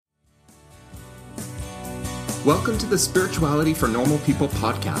Welcome to the Spirituality for Normal People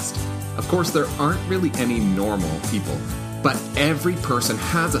podcast. Of course, there aren't really any normal people, but every person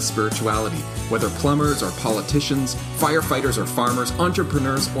has a spirituality, whether plumbers or politicians, firefighters or farmers,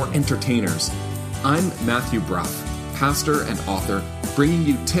 entrepreneurs or entertainers. I'm Matthew Bruff, pastor and author, bringing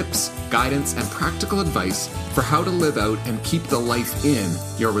you tips, guidance, and practical advice for how to live out and keep the life in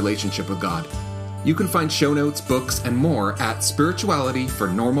your relationship with God. You can find show notes, books, and more at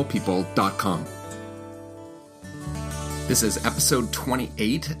spiritualityfornormalpeople.com. This is episode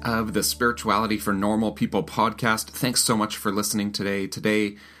 28 of the Spirituality for Normal People podcast. Thanks so much for listening today.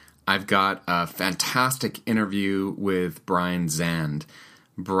 Today, I've got a fantastic interview with Brian Zand.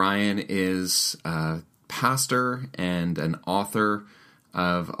 Brian is a pastor and an author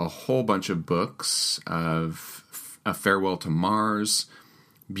of a whole bunch of books, of A Farewell to Mars,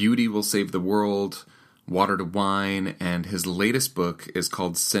 Beauty Will Save the World, Water to Wine, and his latest book is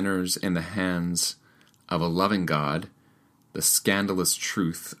called Sinners in the Hands of a Loving God, The Scandalous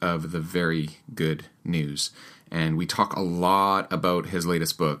Truth of the Very Good News. And we talk a lot about his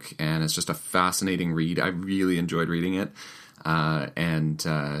latest book, and it's just a fascinating read. I really enjoyed reading it, and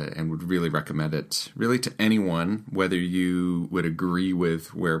would really recommend it really to anyone, whether you would agree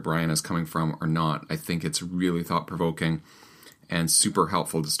with where Brian is coming from or not. I think it's really thought-provoking and super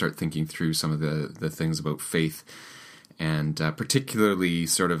helpful to start thinking through some of the things about faith, and particularly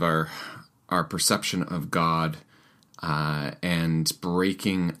sort of our perception of God, and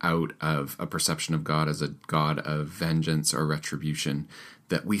breaking out of a perception of God as a God of vengeance or retribution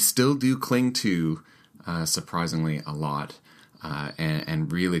that we still do cling to, surprisingly, a lot,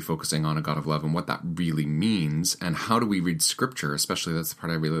 and really focusing on a God of love and what that really means, and how do we read Scripture, especially that's the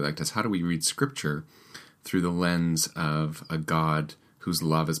part I really liked, is how do we read Scripture through the lens of a God whose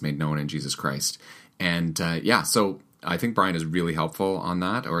love is made known in Jesus Christ. And so I think Brian is really helpful on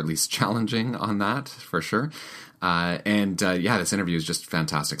that, or at least challenging on that, for sure. This interview is just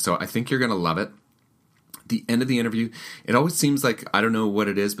fantastic. So I think you're going to love it. The end of the interview, it always seems like, I don't know what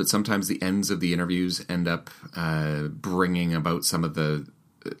it is, but sometimes the ends of the interviews end up bringing about some of the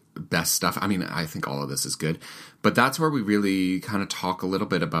best stuff. I mean, I think all of this is good, but that's where we really kind of talk a little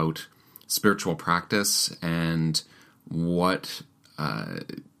bit about spiritual practice and what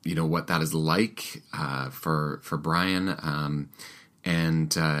that is like for Brian,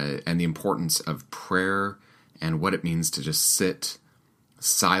 and the importance of prayer and what it means to just sit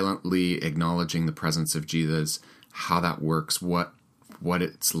silently acknowledging the presence of Jesus, how that works, what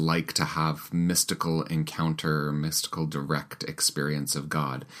it's like to have mystical encounter, mystical direct experience of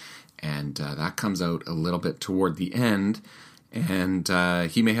God. And that comes out a little bit toward the end, and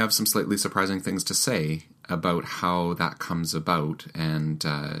he may have some slightly surprising things to say about how that comes about, and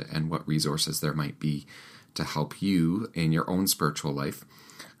what resources there might be to help you in your own spiritual life.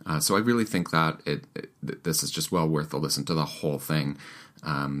 So I really think that this is just well worth a listen to the whole thing.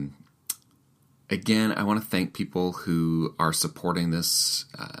 Again, I want to thank people who are supporting this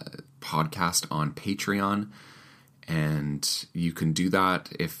podcast on Patreon, and you can do that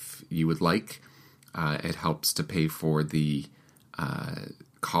if you would like. It helps to pay for the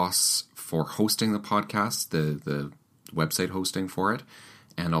costs for hosting the podcast, the website hosting for it,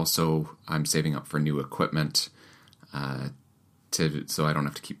 and also I'm saving up for new equipment so I don't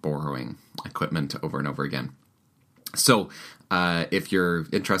have to keep borrowing equipment over and over again. So if you're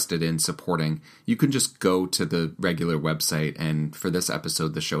interested in supporting, you can just go to the regular website, and for this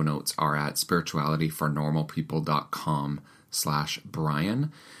episode, the show notes are at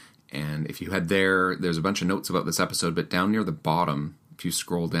spiritualityfornormalpeople.com/Brian. And if you head there, there's a bunch of notes about this episode, but down near the bottom, if you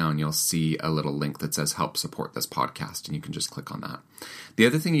scroll down, you'll see a little link that says help support this podcast, and you can just click on that. The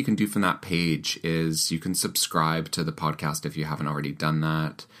other thing you can do from that page is you can subscribe to the podcast if you haven't already done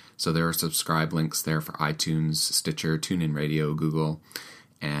that. So there are subscribe links there for iTunes, Stitcher, TuneIn Radio, Google,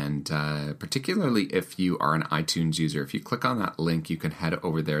 and particularly if you are an iTunes user, if you click on that link, you can head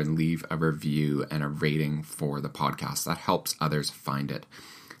over there and leave a review and a rating for the podcast. That helps others find it.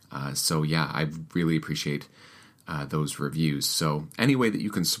 I really appreciate those reviews. So any way that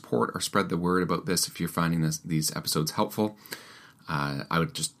you can support or spread the word about this, if you're finding these episodes helpful, I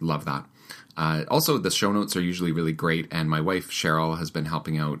would just love that. Also, the show notes are usually really great, and my wife Cheryl has been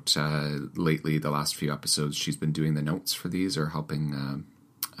helping out lately. The last few episodes, she's been doing the notes for these, or helping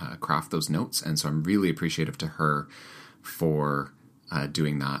craft those notes, and so I'm really appreciative to her for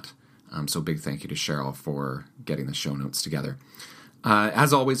doing that. So big thank you to Cheryl for getting the show notes together.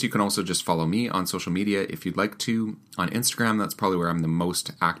 As always, you can also just follow me on social media if you'd like to. On Instagram, that's probably where I'm the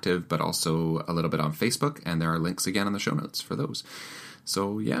most active, but also a little bit on Facebook, and there are links again in the show notes for those.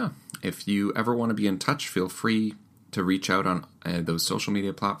 So yeah, if you ever want to be in touch, feel free to reach out on those social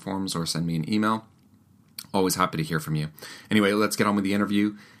media platforms or send me an email. Always happy to hear from you. Anyway, let's get on with the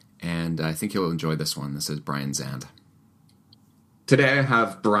interview, and I think you'll enjoy this one. This is Brian Zand. Today I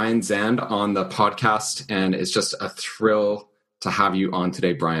have Brian Zand on the podcast, and it's just a thrill to have you on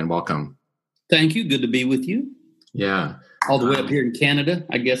today, Brian. Welcome. Thank you. Good to be with you. Yeah. All the way up here in Canada,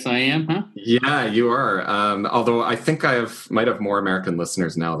 I guess I am, huh? Yeah, you are. Although I think might have more American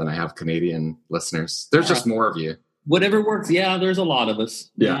listeners now than I have Canadian listeners. There's just more of you. Whatever works. Yeah, there's a lot of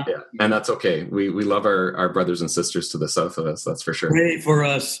us. Yeah. And that's okay. We love our brothers and sisters to the south of us, that's for sure. Pray for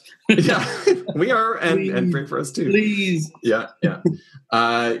us. Yeah, we are, and pray for us too. Please. Yeah.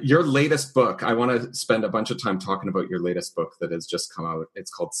 Your latest book, I want to spend a bunch of time talking about your latest book that has just come out.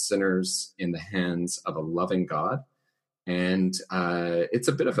 It's called Sinners in the Hands of a Loving God. And it's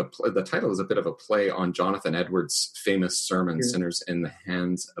a bit of the title is a bit of a play on Jonathan Edwards' famous sermon, Sinners in the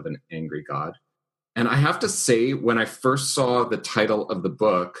Hands of an Angry God. And I have to say, when I first saw the title of the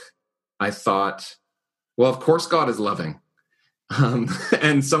book, I thought, well, of course God is loving. And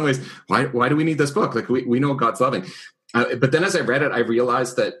in some ways, why do we need this book? Like, we know God's loving. But then as I read it, I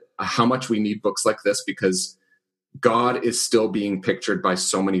realized that how much we need books like this, because God is still being pictured by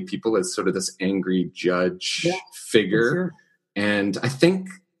so many people as sort of this angry judge figure. Sure. And I think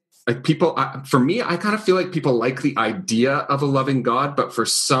like people, for me, I kind of feel like people like the idea of a loving God, but for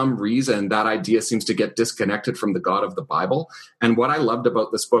some reason that idea seems to get disconnected from the God of the Bible. And what I loved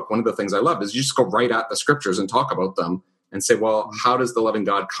about this book, one of the things I loved is you just go right at the scriptures and talk about them and say, well, how does the loving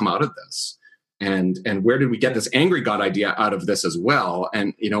God come out of this? And where did we get this angry God idea out of this as well?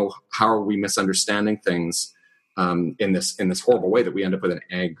 And, how are we misunderstanding things in this horrible way that we end up with an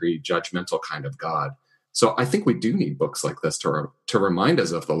angry, judgmental kind of God? So I think we do need books like this to remind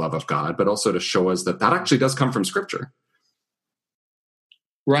us of the love of God, but also to show us that actually does come from Scripture.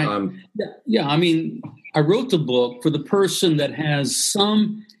 Right. Yeah. I mean, I wrote the book for the person that has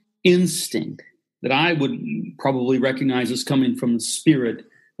some instinct that I would probably recognize as coming from the Spirit,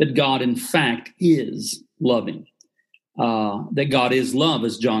 that God, in fact, is loving, that God is love,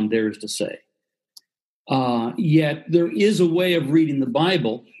 as John dares to say. Yet there is a way of reading the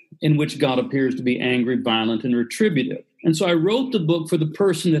Bible in which God appears to be angry, violent, and retributive. And so I wrote the book for the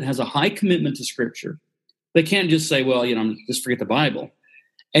person that has a high commitment to Scripture. They can't just say, well, just forget the Bible.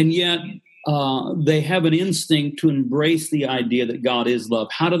 And yet they have an instinct to embrace the idea that God is love.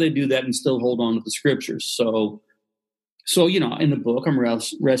 How do they do that and still hold on to the Scriptures? So in the book, I'm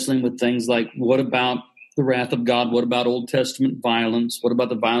wrestling with things like, what about the wrath of God? What about Old Testament violence? What about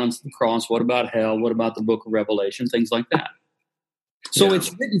the violence of the cross? What about hell? What about the book of Revelation? Things like that. So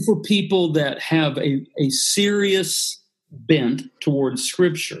It's written for people that have a serious bent towards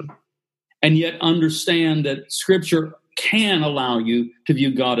Scripture, and yet understand that Scripture can allow you to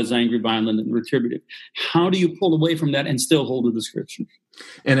view God as angry, violent, and retributive. How do you pull away from that and still hold to the Scripture?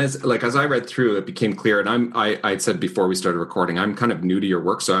 And as I read through, it became clear, and I said before we started recording, I'm kind of new to your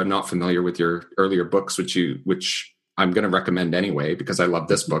work, so I'm not familiar with your earlier books, which I'm going to recommend anyway, because I love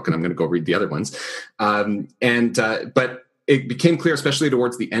this book and I'm going to go read the other ones. But it became clear, especially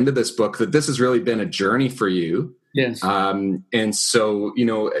towards the end of this book, that this has really been a journey for you. Yes. And so,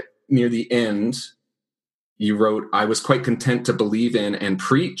 near the end, you wrote, I was quite content to believe in and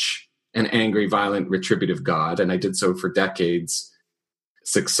preach an angry, violent, retributive God, and I did so for decades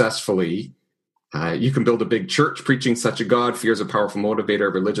successfully. You can build a big church preaching such a God. Fear is a powerful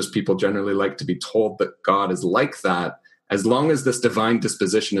motivator. Religious people generally like to be told that God is like that, as long as this divine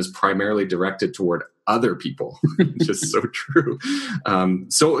disposition is primarily directed toward other people, which is so true. Can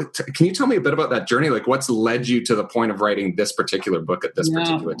you tell me a bit about that journey? Like, what's led you to the point of writing this particular book at this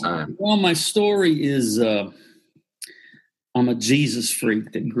particular time? Well, my story is I'm a Jesus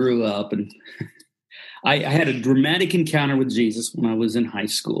freak that grew up, and I had a dramatic encounter with Jesus when I was in high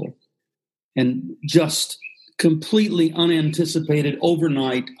school, and just completely unanticipated.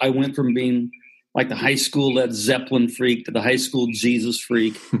 Overnight, I went from being like the high school Led Zeppelin freak to the high school Jesus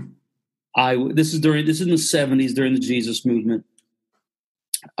freak. This is in the 70s, during the Jesus movement.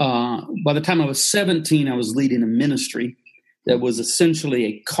 By the time I was 17, I was leading a ministry that was essentially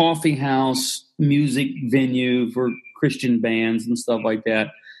a coffee house, music venue for Christian bands and stuff like that.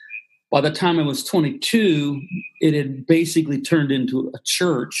 By the time I was 22, it had basically turned into a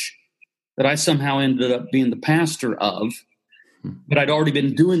church that I somehow ended up being the pastor of. But I'd already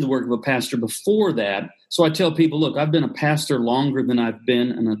been doing the work of a pastor before that. So I tell people, look, I've been a pastor longer than I've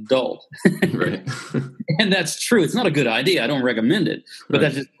been an adult. Right. And that's true. It's not a good idea. I don't recommend it. But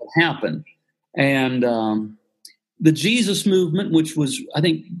That's just what happened. And the Jesus movement, which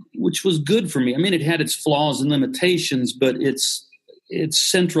was good for me. I mean, it had its flaws and limitations, but its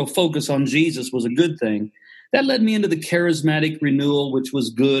central focus on Jesus was a good thing. That led me into the charismatic renewal, which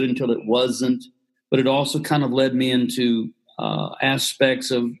was good until it wasn't. but it also kind of led me into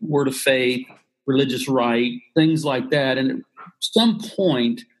aspects of word of faith, religious right, things like that. And at some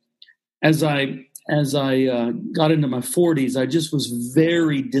point, as I got into my 40s, I just was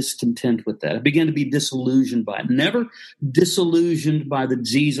very discontent with that. I began to be disillusioned by it. Never disillusioned by the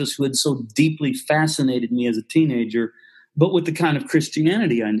Jesus who had so deeply fascinated me as a teenager, but with the kind of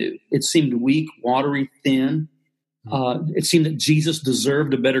Christianity I knew. It seemed weak, watery, thin. It seemed that Jesus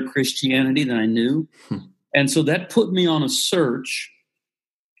deserved a better Christianity than I knew. And so that put me on a search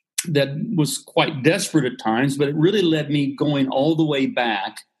that was quite desperate at times, but it really led me going all the way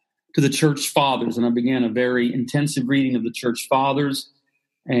back to the Church Fathers. And I began a very intensive reading of the Church Fathers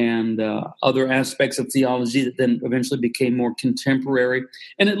and other aspects of theology that then eventually became more contemporary.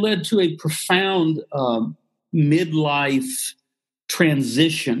 And it led to a profound midlife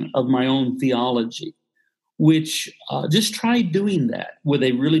transition of my own theology, which just try doing that with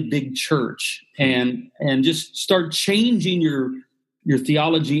a really big church and just start changing your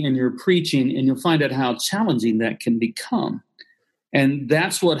theology and your preaching, and you'll find out how challenging that can become. And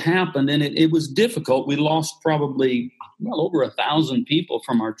that's what happened. And it was difficult. We lost probably over 1,000 people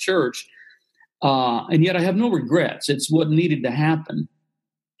from our church. And yet I have no regrets. It's what needed to happen.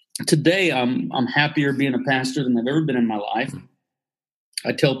 Today, I'm happier being a pastor than I've ever been in my life.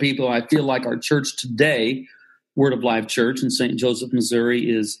 I tell people I feel like our church today, Word of Life Church in St. Joseph, Missouri,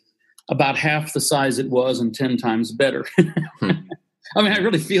 is about half the size it was and 10 times better. I mean, I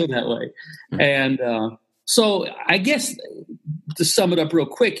really feel that way. And so I guess to sum it up real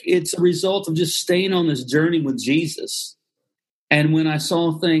quick, it's a result of just staying on this journey with Jesus. And when I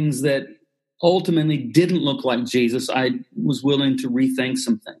saw things that ultimately didn't look like Jesus, I was willing to rethink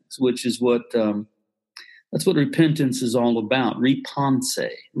some things, which is what that's what repentance is all about. Repense,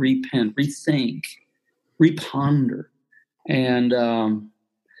 repent, rethink, reponder. And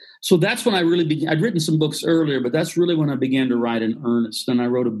so that's when I really began. I'd written some books earlier, but that's really when I began to write in earnest. And I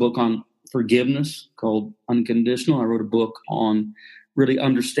wrote a book on forgiveness called Unconditional. I wrote a book on really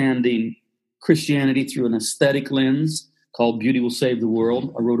understanding Christianity through an aesthetic lens called Beauty Will Save the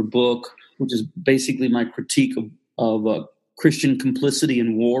World. I wrote a book which is basically my critique of Christian complicity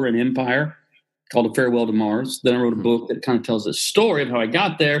in war and empire called A Farewell to Mars. Then I wrote a book that kind of tells the story of how I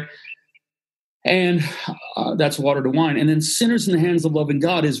got there. And that's Water to Wine. And then Sinners in the Hands of Loving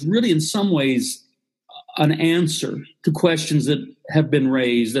God is really in some ways an answer to questions that have been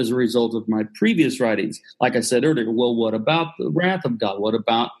raised as a result of my previous writings. Like I said earlier, well, what about the wrath of God? What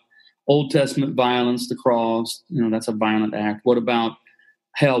about Old Testament violence, the cross? That's a violent act. What about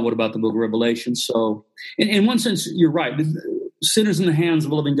hell? What about the book of Revelation? So in one sense, you're right. Sinners in the Hands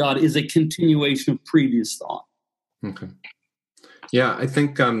of a Loving God is a continuation of previous thought. Okay. Yeah, I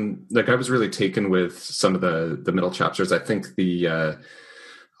think I was really taken with some of the middle chapters. I think the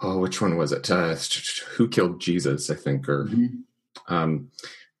which one was it? Who Killed Jesus? I think, or and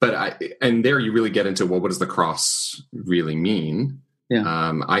there you really get into what does the cross really mean?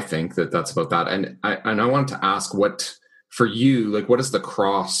 Yeah, I think that's about that. And I wanted to ask what for you, what is the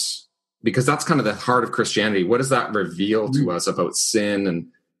cross? Because that's kind of the heart of Christianity. What does that reveal to us about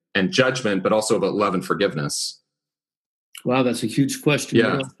sin and judgment, but also about love and forgiveness? Wow, that's a huge question.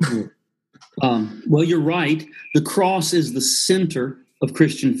 Yeah. Well, you're right. The cross is the center of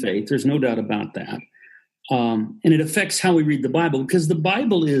Christian faith. There's no doubt about that. And it affects how we read the Bible, because the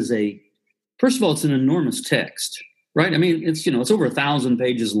Bible is first of all, it's an enormous text, right? I mean, it's over 1,000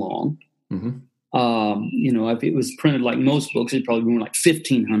 pages long. Mm-hmm. If it was printed like most books, it'd probably be more like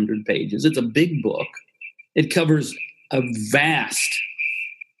 1,500 pages. It's a big book. It covers a vast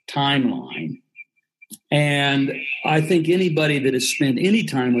timeline. And I think anybody that has spent any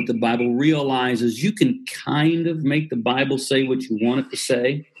time with the Bible realizes you can kind of make the Bible say what you want it to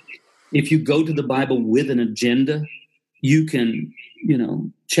say. If you go to the Bible with an agenda, you can,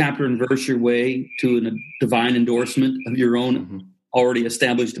 chapter and verse your way to a divine endorsement of your own already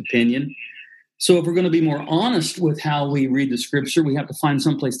established opinion. So if we're going to be more honest with how we read the Scripture, we have to find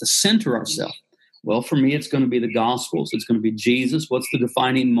some place to center ourselves. Well, for me, it's going to be the Gospels. It's going to be Jesus. What's the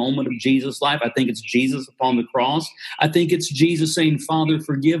defining moment of Jesus' life? I think it's Jesus upon the cross. I think it's Jesus saying, Father,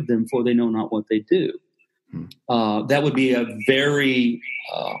 forgive them, for they know not what they do. That would be a very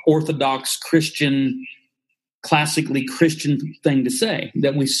orthodox Christian, classically Christian thing to say,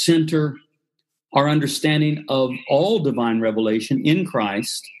 that we center our understanding of all divine revelation in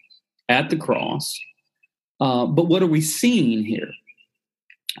Christ at the cross. But what are we seeing here?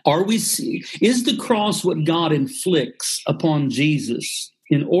 Is the cross what God inflicts upon Jesus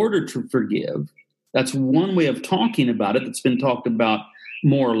in order to forgive? That's one way of talking about it that's been talked about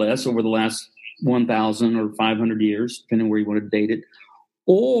more or less over the last 1,000 or 500 years, depending on where you want to date it.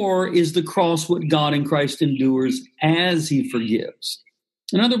 Or is the cross what God in Christ endures as he forgives?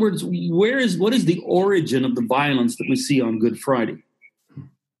 In other words, what is the origin of the violence that we see on Good Friday?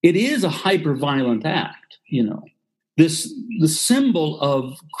 It is a hyper-violent act, you know. The symbol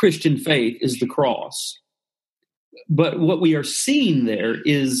of Christian faith is the cross. But what we are seeing there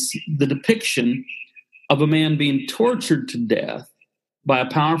is the depiction of a man being tortured to death by a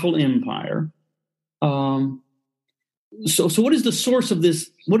powerful empire. So what is the source of this?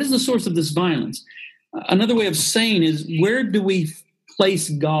 What is the source of this violence? Another way of saying is, where do we place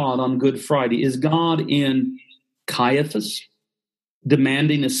God on Good Friday? Is God in Caiaphas,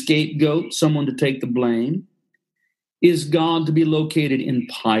 demanding a scapegoat, someone to take the blame? Is God to be located in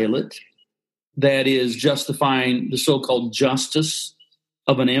Pilate, that is justifying the so-called justice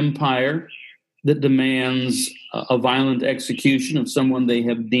of an empire that demands a violent execution of someone they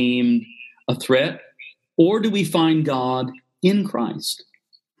have deemed a threat? Or do we find God in Christ?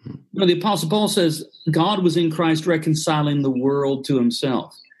 You know, the Apostle Paul says God was in Christ reconciling the world to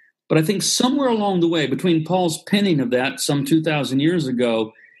himself. But I think somewhere along the way, between Paul's penning of that some 2,000 years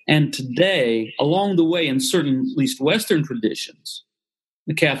ago and today, along the way in certain, at least Western traditions,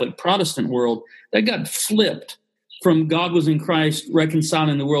 the Catholic Protestant world, that got flipped from God was in Christ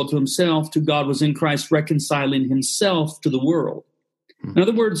reconciling the world to himself to God was in Christ reconciling himself to the world. In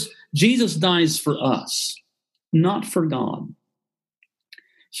other words, Jesus dies for us, not for God.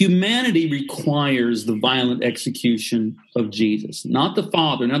 Humanity requires the violent execution of Jesus, not the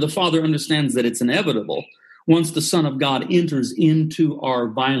Father. Now, the Father understands that it's inevitable. Once the Son of God enters into our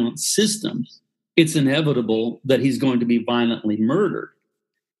violent system, it's inevitable that he's going to be violently murdered.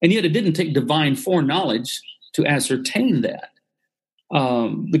 And yet it didn't take divine foreknowledge to ascertain that.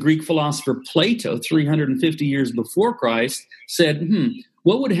 The Greek philosopher Plato, 350 years before Christ, said,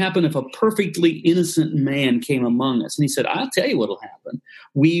 what would happen if a perfectly innocent man came among us? And he said, I'll tell you what will happen.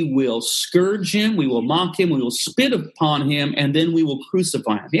 We will scourge him, we will mock him, we will spit upon him, and then we will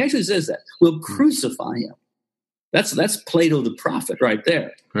crucify him. He actually says that. We'll crucify him. That's Plato the prophet right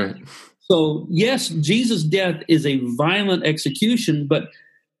there. Right. So, yes, Jesus' death is a violent execution, but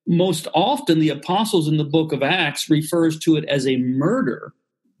most often the apostles in the book of Acts refers to it as a murder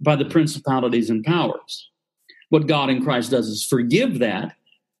by the principalities and powers. What God in Christ does is forgive that.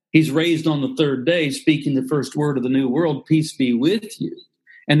 He's raised on the third day, speaking the first word of the new world, peace be with you.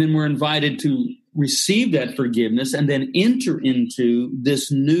 And then we're invited to receive that forgiveness and then enter into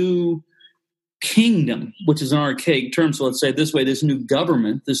this new kingdom, which is an archaic term. So let's say it this way, this new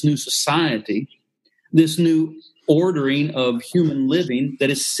government, this new society, this new ordering of human living that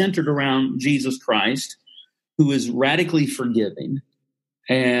is centered around Jesus Christ, who is radically forgiving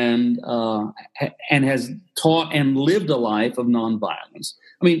and has taught and lived a life of nonviolence.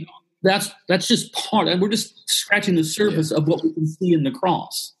 I mean, that's just part. We're just scratching the surface of what we can see in the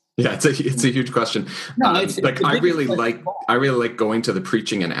cross. Yeah, it's a huge question. No, I really like going to the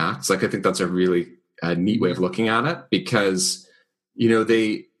preaching in Acts. Like, I think that's a really neat way of looking at it, because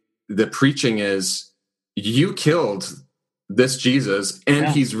the preaching is, you killed this Jesus and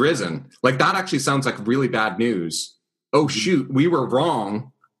he's risen. Like, that actually sounds like really bad news. Oh, shoot, we were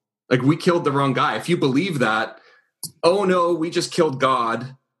wrong. Like, we killed the wrong guy. If you believe that, oh no, we just killed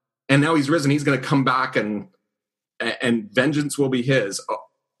God and now he's risen. He's going to come back and vengeance will be his.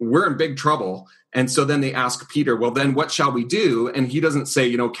 We're in big trouble. And so then they ask Peter, well, then what shall we do? And he doesn't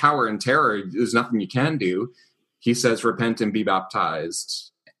say, cower in terror. There's nothing you can do. He says, repent and be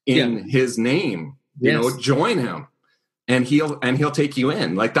baptized in his name. Join him and he'll take you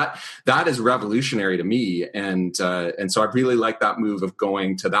in. Like, that is revolutionary to me. And so I really like that move of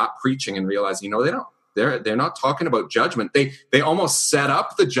going to that preaching and realizing, they're not talking about judgment. They almost set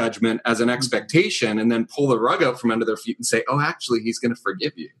up the judgment as an expectation and then pull the rug out from under their feet and say, oh, actually, he's going to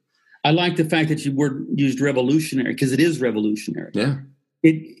forgive you. I like the fact that you used revolutionary, because it is revolutionary. Yeah.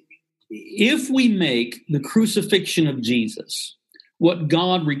 If we make the crucifixion of Jesus what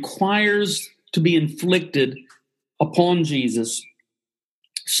God requires to be inflicted upon Jesus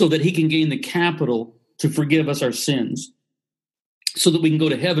so that he can gain the capital to forgive us our sins, so that we can go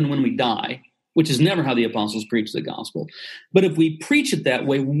to heaven when we die, which is never how the apostles preach the gospel. But if we preach it that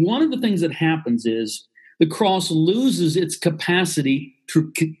way, one of the things that happens is the cross loses its capacity to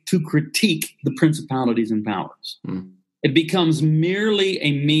critique the principalities and powers. It becomes merely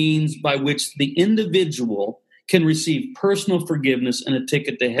a means by which the individual can receive personal forgiveness and a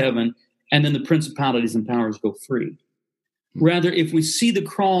ticket to heaven, and then the principalities and powers go free. Rather, if we see the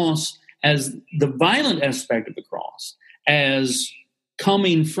cross as the violent aspect of the cross, as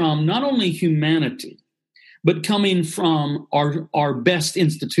coming from not only humanity, but coming from our best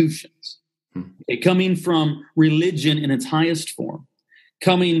institutions, coming from religion in its highest form,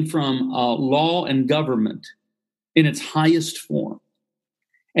 coming from law and government in its highest form.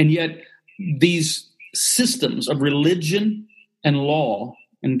 And yet these systems of religion and law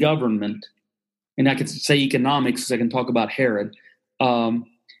and government, and I could say economics, I can talk about Herod,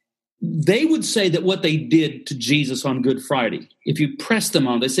 they would say that what they did to Jesus on Good Friday, if you press them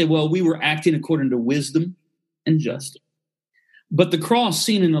on, they say, well, we were acting according to wisdom and justice. But the cross,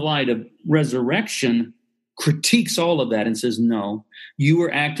 seen in the light of resurrection, critiques all of that and says, no, you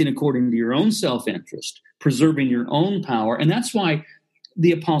were acting according to your own self-interest, preserving your own power. And that's why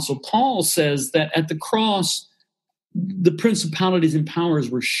the Apostle Paul says that at the cross, the principalities and powers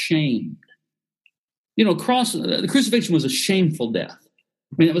were shamed. You know, the crucifixion was a shameful death.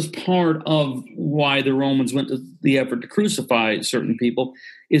 I mean, that was part of why the Romans went to the effort to crucify certain people,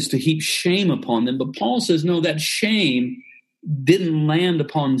 is to heap shame upon them. But Paul says, no, that shame didn't land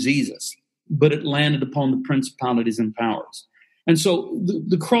upon Jesus, but it landed upon the principalities and powers. And so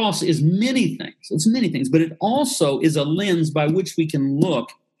the cross is many things. It's many things, but it also is a lens by which we can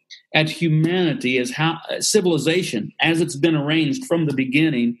look at humanity as how civilization, as it's been arranged from the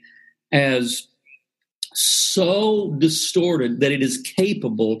beginning, as so distorted that it is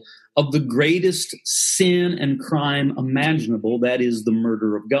capable of the greatest sin and crime imaginable, that is the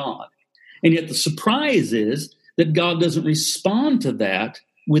murder of God. And yet the surprise is that God doesn't respond to that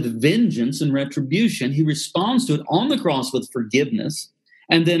with vengeance and retribution. He responds to it on the cross with forgiveness.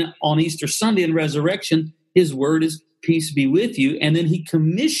 And then on Easter Sunday and resurrection, his word is peace be with you. And then he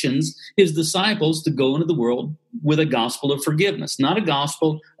commissions his disciples to go into the world with a gospel of forgiveness, not a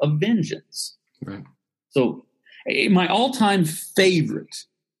gospel of vengeance. Right. So my all-time favorite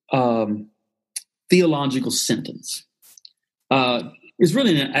theological sentence is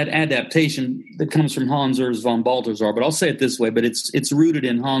really an adaptation that comes from Hans Urs von Balthasar, but I'll say it this way, but it's rooted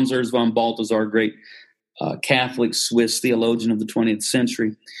in Hans Urs von Balthasar, great Catholic Swiss theologian of the 20th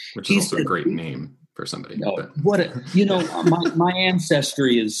century. Which is also a great name for somebody. My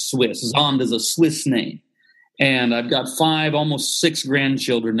ancestry is Swiss. Zond is a Swiss name. And I've got 5, almost 6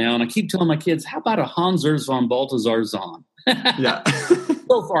 grandchildren now. And I keep telling my kids, how about a Hans Urs von Balthasar Zahn? Yeah.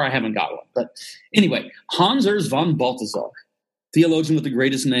 So far, I haven't got one. But anyway, Hans Urs von Balthasar, theologian with the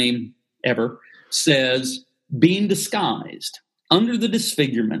greatest name ever, says, being disguised under the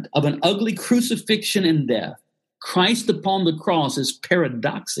disfigurement of an ugly crucifixion and death, Christ upon the cross is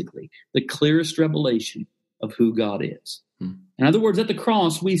paradoxically the clearest revelation of who God is. In other words, at the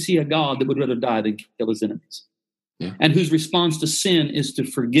cross, we see a God that would rather die than kill his enemies. Yeah. And whose response to sin is to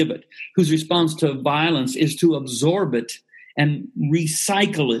forgive it, whose response to violence is to absorb it and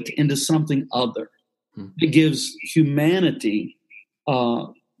recycle it into something other. It gives humanity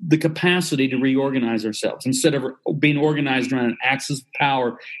the capacity to reorganize ourselves. Instead of being organized around an axis of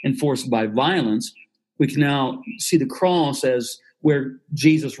power enforced by violence, we can now see the cross as where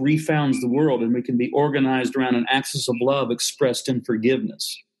Jesus refounds the world, and we can be organized around an axis of love expressed in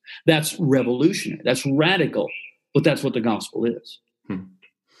forgiveness. That's revolutionary. That's radical, but that's what the gospel is.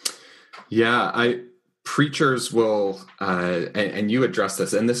 Yeah, preachers will, and you address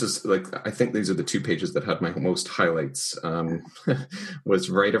this, and this is like, I think these are the 2 pages that had my most highlights,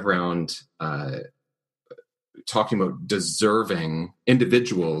 was right around talking about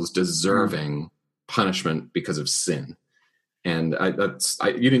individuals deserving punishment because of sin. And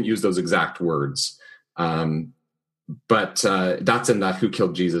you didn't use those exact words, but that's in that Who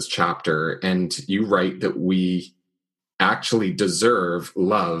Killed Jesus chapter. And you write that we actually deserve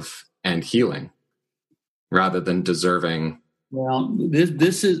love and healing rather than deserving. Well,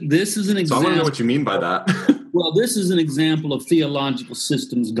 this is an example. So I want to know what you mean by that. Well, this is an example of theological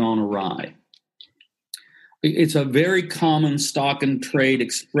systems gone awry. It's a very common stock and trade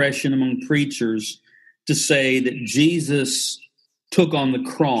expression among preachers to say that Jesus took on the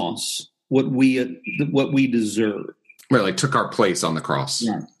cross what we deserve. Right, like took our place on the cross,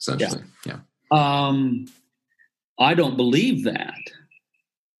 essentially. Yeah. I don't believe that.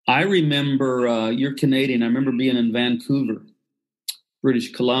 I remember, you're Canadian, I remember being in Vancouver,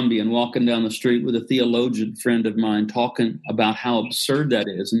 British Columbia, and walking down the street with a theologian friend of mine talking about how absurd that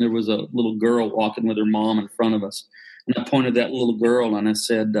is. And there was a little girl walking with her mom in front of us. And I pointed at that little girl and I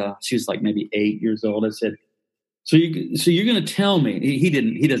said, she was like maybe 8 years old. I said, so you're going to tell me,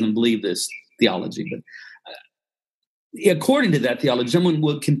 he doesn't believe this theology, but according to that theology,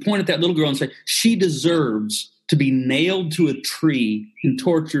 someone can point at that little girl and say, she deserves to be nailed to a tree and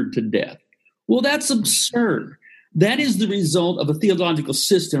tortured to death. Well, that's absurd. That is the result of a theological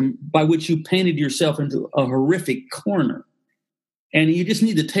system by which you painted yourself into a horrific corner. And you just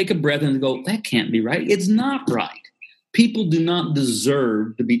need to take a breath and go, that can't be right. It's not right. People do not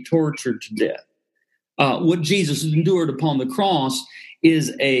deserve to be tortured to death. What Jesus endured upon the cross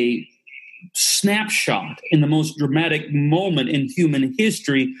is a snapshot in the most dramatic moment in human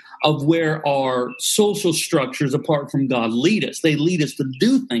history of where our social structures apart from God lead us. They lead us to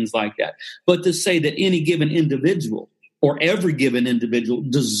do things like that. But to say that any given individual or every given individual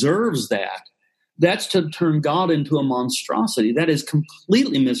deserves that, that's to turn God into a monstrosity. That is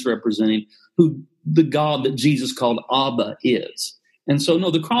completely misrepresenting who the God that Jesus called Abba is. And so, no,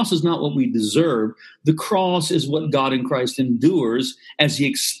 the cross is not what we deserve. The cross is what God in Christ endures as he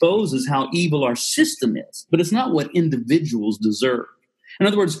exposes how evil our system is. But it's not what individuals deserve. In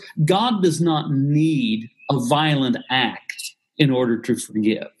other words, God does not need a violent act in order to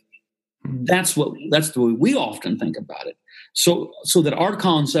forgive. That's the way we often think about it. So that our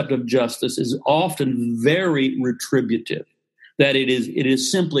concept of justice is often very retributive. That it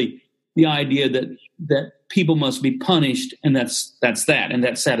is simply the idea that people must be punished, and that's that, and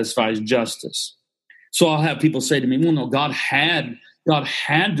that satisfies justice. So I'll have people say to me, well, no, God had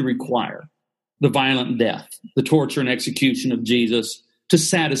to require the violent death, the torture and execution of Jesus to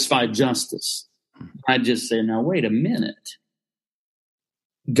satisfy justice. I just say, now, wait a minute.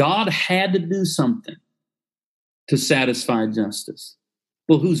 God had to do something to satisfy justice.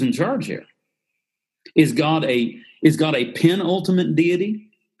 Well, who's in charge here? Is God a penultimate deity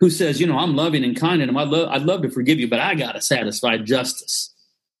who says, I'm loving and kind, and I'd love to forgive you, but I got to satisfy justice?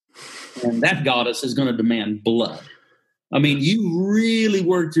 And that goddess is going to demand blood. I mean, you really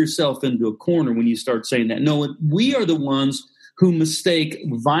worked yourself into a corner when you start saying that. No, we are the ones who mistake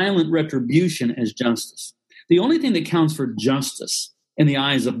violent retribution as justice. The only thing that counts for justice in the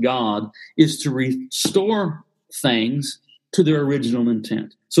eyes of God is to restore things to their original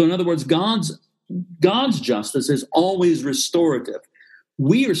intent. So in other words, God's justice is always restorative.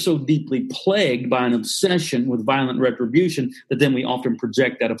 We are so deeply plagued by an obsession with violent retribution that then we often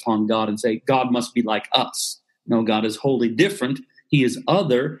project that upon God and say, God must be like us. No, God is wholly different. He is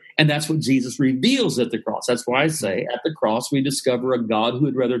other, and that's what Jesus reveals at the cross. That's why I say at the cross we discover a God who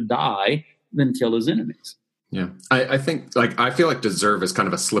would rather die than kill his enemies. Yeah, I think I feel like deserve is kind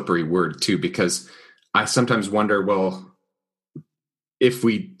of a slippery word too, because I sometimes wonder, well, if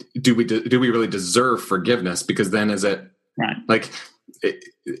do we really deserve forgiveness? Because then is it right?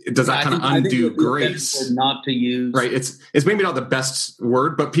 Does that kind of undo grace? Not to use, right? It's maybe not the best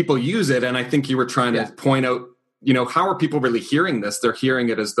word, but people use it, and I think you were trying to point out, how are people really hearing this? They're hearing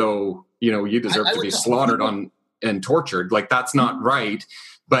it as though you deserve to be slaughtered and tortured. Like that's not right.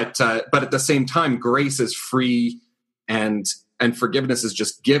 But at the same time, grace is free, and forgiveness is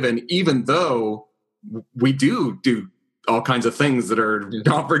just given, even though we do all kinds of things that are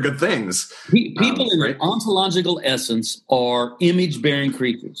not very good things. People in their ontological essence are image-bearing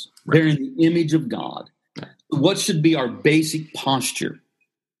creatures. Right. They're in the image of God. Right. What should be our basic posture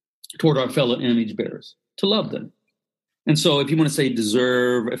toward our fellow image bearers? To love them. And so if you want to say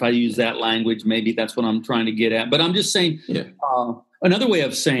deserve, if I use that language, maybe that's what I'm trying to get at. But I'm just saying, another way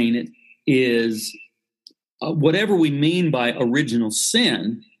of saying it is whatever we mean by original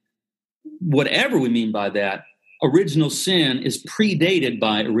sin, whatever we mean by that, original sin is predated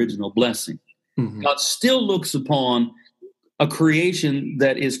by original blessing. Mm-hmm. God still looks upon a creation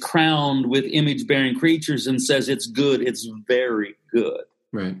that is crowned with image-bearing creatures and says it's good, it's very good.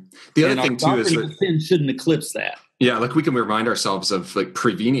 Right. The other thing too is that sin shouldn't eclipse that. Yeah, we can remind ourselves of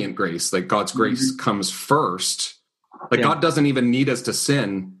prevenient grace. Like God's grace comes first. God doesn't even need us to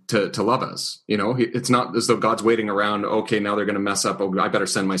sin to love us. It's not as though God's waiting around. Okay, now they're going to mess up. Oh, I better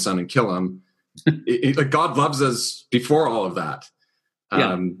send my son and kill him. God loves us before all of that.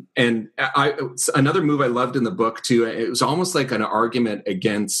 Yeah. And another move I loved in the book too, it was almost like an argument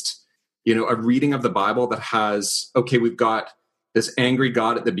against, a reading of the Bible that has, okay, we've got this angry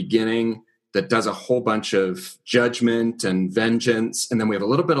God at the beginning that does a whole bunch of judgment and vengeance. And then we have a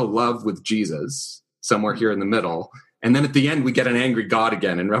little bit of love with Jesus somewhere here in the middle. And then at the end, we get an angry God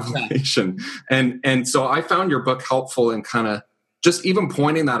again in Revelation. Yeah. And so I found your book helpful in kind of just even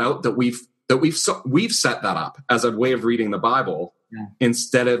pointing that out, that we've set that up as a way of reading the Bible,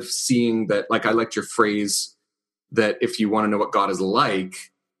 instead of seeing that, I liked your phrase that if you want to know what God is like,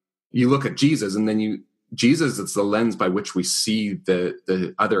 you look at Jesus, and then Jesus is the lens by which we see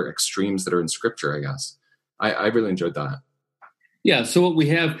the other extremes that are in Scripture, I guess. I really enjoyed that. Yeah, so what we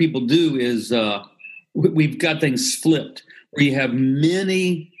have people do is we've got things flipped, where you have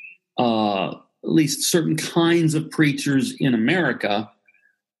many, at least certain kinds of preachers in America,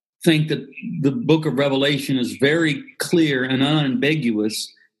 think that the book of Revelation is very clear and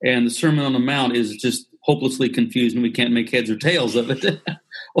unambiguous, and the Sermon on the Mount is just hopelessly confused and we can't make heads or tails of it.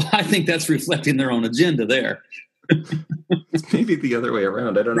 Well, I think that's reflecting their own agenda there. Maybe the other way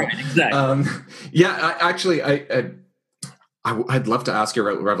around. I don't know. Right, exactly. I'd love to ask you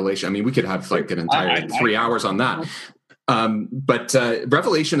about Revelation. I mean, we could have like an entire 3 hours on that. But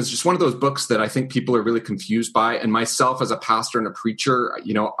Revelation is just one of those books that I think people are really confused by. And myself as a pastor and a preacher,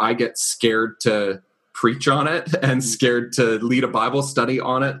 I get scared to preach on it and scared to lead a Bible study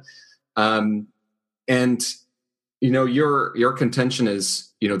on it. And your contention is,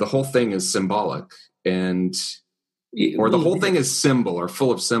 the whole thing is symbolic or the whole thing is symbol or full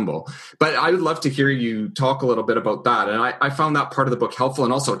of symbol. But I would love to hear you talk a little bit about that. And I found that part of the book helpful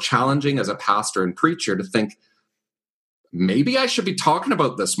and also challenging as a pastor and preacher to think, maybe I should be talking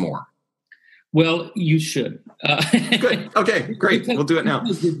about this more. Well, you should. Good. Okay, great. We'll do it now.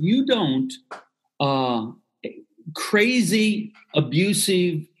 If you don't, crazy,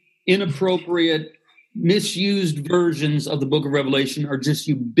 abusive, inappropriate, misused versions of the book of Revelation are just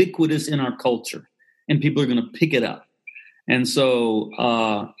ubiquitous in our culture, and people are going to pick it up. And so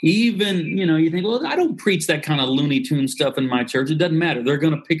even, you think, well, I don't preach that kind of Looney Tune stuff in my church. It doesn't matter. They're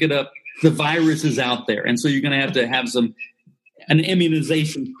going to pick it up. The virus is out there. And so you're going to have an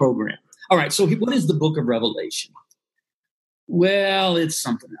immunization program. All right. So what is the book of Revelation? Well, it's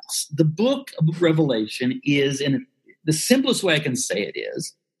something else. The book of Revelation is, in the simplest way I can say it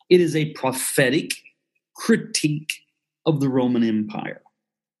is a prophetic critique of the Roman Empire.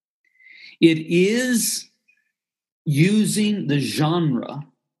 It is using the genre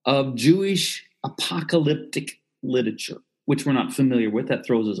of Jewish apocalyptic literature, which we're not familiar with. That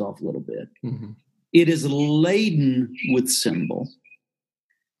throws us off a little bit. Mm-hmm. It is laden with symbol.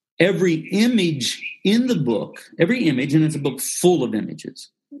 Every image in the book, and it's a book full of images.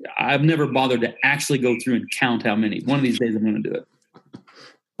 I've never bothered to actually go through and count how many. One of these days I'm going to do it.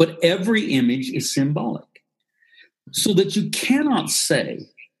 But every image is symbolic. So that you cannot say,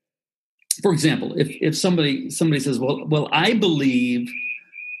 for example, if somebody says, well, I believe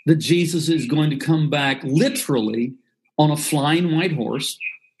that Jesus is going to come back literally on a flying white horse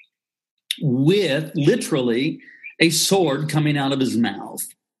with literally a sword coming out of his mouth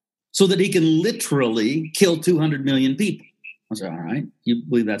so that he can literally kill 200 million people. I said, all right, you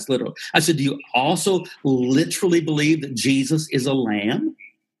believe that's literal. I said, do you also literally believe that Jesus is a lamb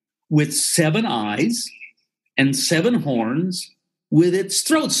with 7 eyes and 7 horns with its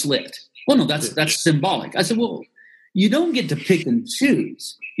throat slit? Well, no, that's symbolic. I said, well, you don't get to pick and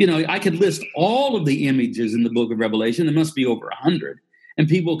choose. I could list all of the images in the book of Revelation. There must be over 100. And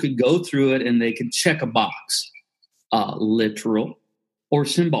people could go through it and they could check a box, literal or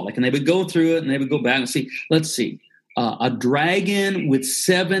symbolic. And they would go through it and they would go back and see, let's see, a dragon with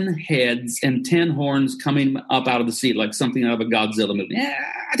 7 heads and 10 horns coming up out of the sea, like something out of a Godzilla movie. Yeah,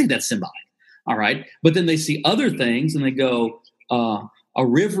 I think that's symbolic. All right. But then they see other things and they go, a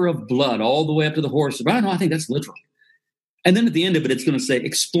river of blood all the way up to the horse. No, I think that's literal. And then at the end of it, it's going to say,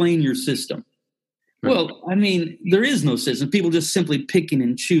 explain your system. Right. Well, I mean, there is no system. People just simply picking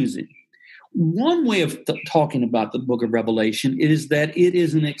and choosing. One way of talking about the book of Revelation is that it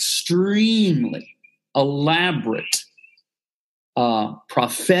is an extremely elaborate,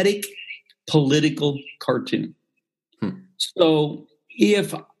 prophetic, political cartoon. So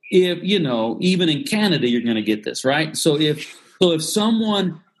if even in Canada, you're going to get this, right? So if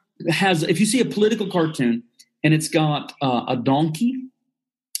someone if you see a political cartoon and it's got a donkey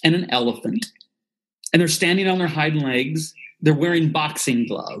and an elephant, and they're standing on their hind legs, they're wearing boxing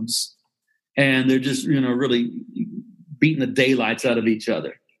gloves, and they're just, really beating the daylights out of each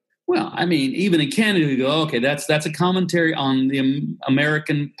other. Well, I mean, even in Canada, you go, okay, that's a commentary on the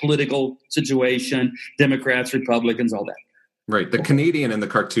American political situation, Democrats, Republicans, all that. Right. The Canadian in the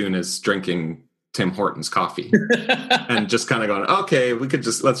cartoon is drinking Tim Hortons coffee and just kind of going, okay,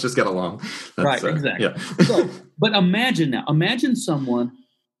 let's just get along. Right, exactly. Yeah. But imagine someone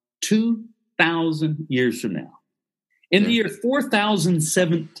 2,000 years from now, in the year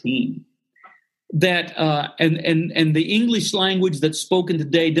 4017, that and the English language that's spoken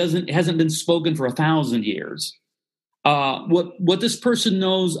today hasn't been spoken for 1,000 years. What this person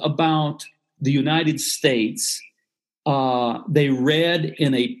knows about the United States, they read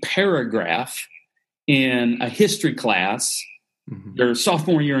in a paragraph in a history class, their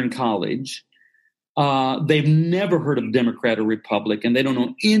sophomore year in college. They've never heard of Democrat or Republican. They don't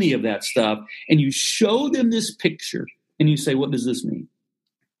know any of that stuff. And you show them this picture and you say, what does this mean?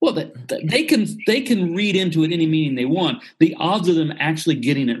 Well, they can read into it any meaning they want. The odds of them actually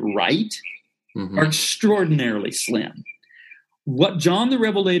getting it right are extraordinarily slim. What John the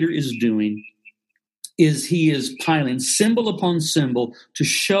Revelator is doing is he is piling symbol upon symbol to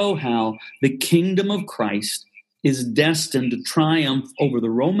show how the kingdom of Christ is destined to triumph over the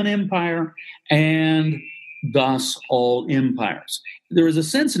Roman Empire and thus all empires. There is a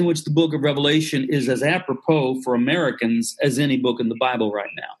sense in which the book of Revelation is as apropos for Americans as any book in the Bible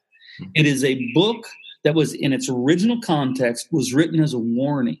right now. It is a book that was, in its original context, was written as a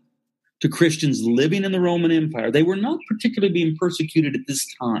warning to Christians living in the Roman Empire. They were not particularly being persecuted at this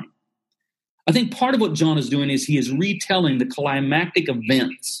time. I think part of what John is doing is he is retelling the climactic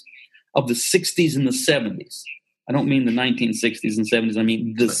events of the 60s and the 70s. I don't mean the 1960s and 70s. I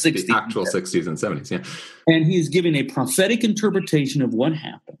mean the 60s. The actual 60s and 70s, yeah. And he is giving a prophetic interpretation of what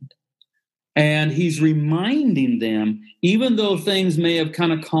happened. And he's reminding them, even though things may have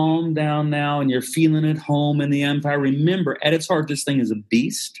kind of calmed down now and you're feeling at home in the empire, remember, at its heart, this thing is a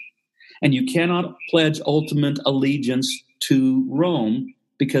beast. And you cannot pledge ultimate allegiance to Rome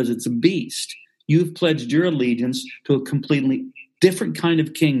because it's a beast. You've pledged your allegiance to a completely different kind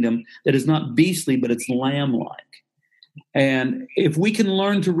of kingdom that is not beastly, but it's lamb-like. And if we can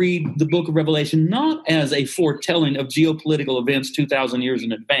learn to read the book of Revelation not as a foretelling of geopolitical events 2,000 years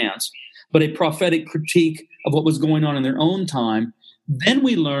in advance, but a prophetic critique of what was going on in their own time, then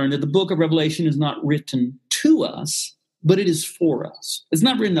we learn that the book of Revelation is not written to us, but it is for us. It's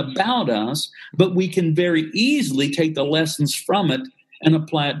not written about us, but we can very easily take the lessons from it and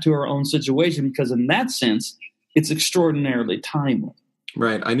apply it to our own situation, because in that sense, it's extraordinarily timely.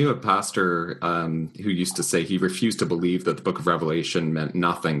 Right. I knew a pastor who used to say he refused to believe that the book of Revelation meant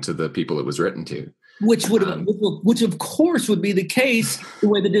nothing to the people it was written to. Which of course would be the case the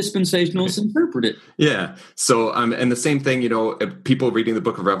way the dispensationalists interpret it. Yeah. So, and the same thing, people reading the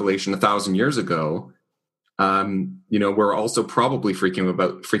book of Revelation 1,000 years ago, we're also probably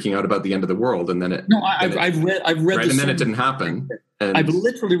freaking out about the end of the world, and then I've read, right, and then it didn't happen. And I've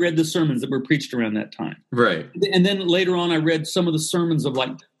literally read the sermons that were preached around that time. Right. And then later on, I read some of the sermons of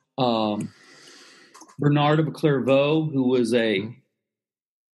Bernard of Clairvaux, who was he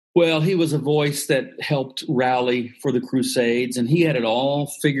was a voice that helped rally for the Crusades, and he had it all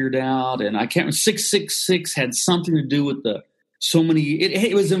figured out. And I can't remember, 666 had something to do with it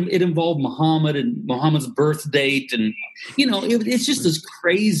involved Muhammad and Muhammad's birth date. And, it's just as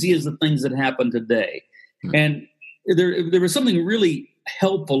crazy as the things that happen today. Mm-hmm. And there was something really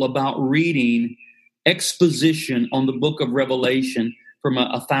helpful about reading exposition on the book of Revelation from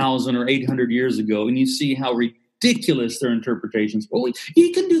 1,000 or 800 years ago, and you see how ridiculous their interpretations. Well,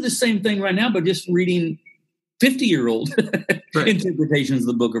 you can do the same thing right now by just reading 50-year-old right. interpretations of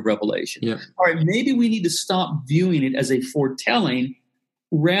the book of Revelation. Yeah. All right, maybe we need to stop viewing it as a foretelling.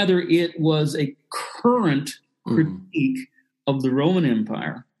 Rather, it was a current critique of the Roman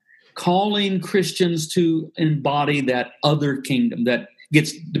Empire, calling Christians to embody that other kingdom that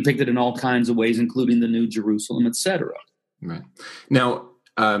gets depicted in all kinds of ways, including the New Jerusalem, etc. Right. Now,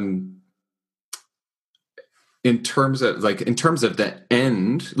 in terms of the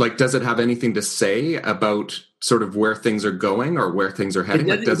end, does it have anything to say about sort of where things are going or where things are heading?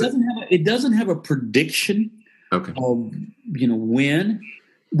 It doesn't have a prediction of when.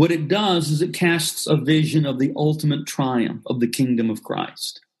 What it does is it casts a vision of the ultimate triumph of the kingdom of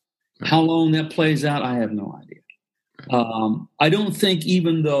Christ. How long that plays out, I have no idea. I don't think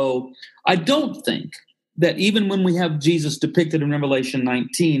that even when we have Jesus depicted in Revelation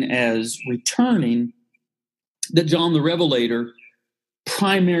 19 as returning, that John the Revelator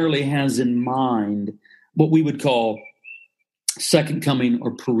primarily has in mind what we would call second coming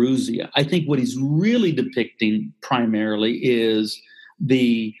or parousia. I think what he's really depicting primarily is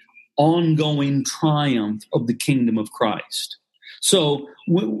the ongoing triumph of the kingdom of Christ. So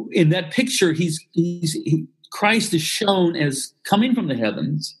in that picture, Christ is shown as coming from the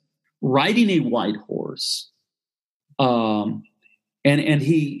heavens, riding a white horse, and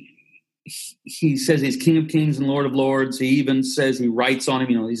he says he's King of Kings and Lord of Lords. He even says he writes on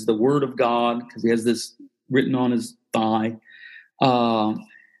him, he's the Word of God, because he has this written on his thigh.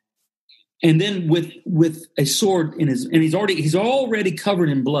 And then with a sword in his, and he's already covered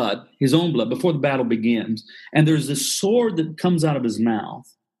in blood, his own blood, before the battle begins. And there's this sword that comes out of his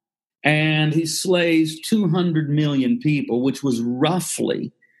mouth, and he slays 200 million people, which was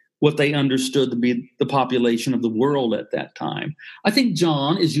roughly what they understood to be the population of the world at that time. I think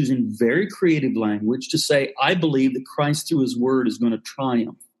John is using very creative language to say, I believe that Christ through his word is going to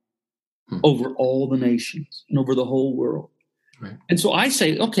triumph over all the nations and over the whole world. Right. And so I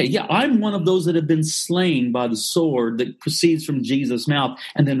say, okay, yeah, I'm one of those that have been slain by the sword that proceeds from Jesus' mouth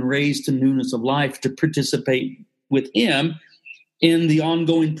and then raised to newness of life to participate with him in the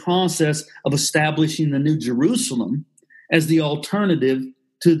ongoing process of establishing the New Jerusalem as the alternative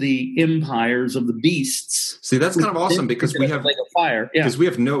to the empires of the beasts. See, that's kind of awesome because we have fire. Yeah. Because we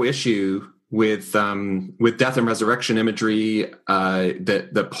have no issue with death and resurrection imagery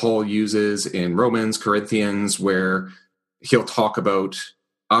that Paul uses in Romans, Corinthians, where he'll talk about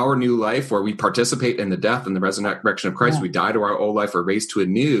our new life, where we participate in the death and the resurrection of Christ. Yeah. We die to our old life, are raised to a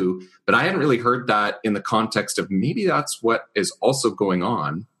new. But I hadn't really heard that in the context of maybe that's what is also going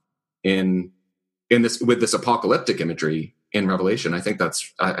on in this with this apocalyptic imagery in Revelation. I think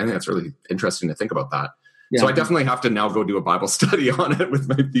that's really interesting to think about that. Yeah. So I definitely have to now go do a Bible study on it with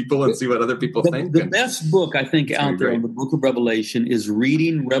my people and see what other people think. The best book I think out there on the book of Revelation is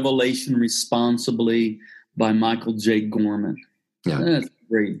Reading Revelation Responsibly by Michael J. Gorman. Yeah. That's a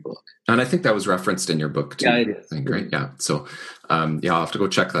great book. And I think that was referenced in your book too. Yeah, it is. I think, right? Yeah. So, I'll have to go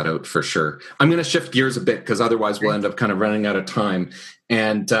check that out for sure. I'm going to shift gears a bit because otherwise we'll end up kind of running out of time.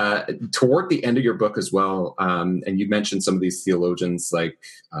 And toward the end of your book as well, and you mentioned some of these theologians like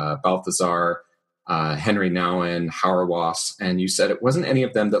Balthasar, Henry Nouwen, Hauerwas, and you said it wasn't any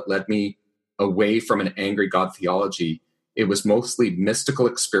of them that led me away from an angry God theology. It was mostly mystical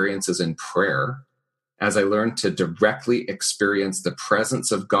experiences in prayer, as I learned to directly experience the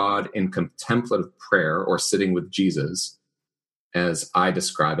presence of God in contemplative prayer or sitting with Jesus. As I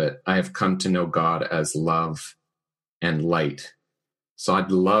describe it, I have come to know God as love and light. So I'd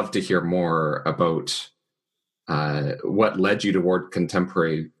love to hear more about what led you toward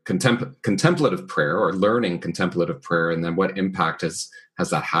contemplative prayer or learning contemplative prayer, and then what impact has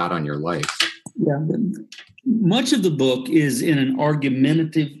that had on your life? Yeah, much of the book is in an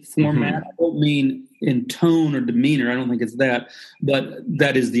argumentative format. Mm-hmm. I don't mean in tone or demeanor. I don't think it's that, but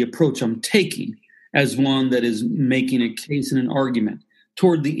that is the approach I'm taking as one that is making a case in an argument.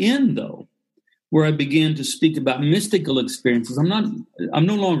 Toward the end, though, where I began to speak about mystical experiences, I'm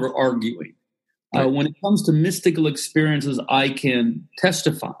no longer arguing. Right. When it comes to mystical experiences, I can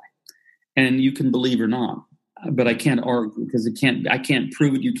testify, and you can believe or not, but I can't argue because I can't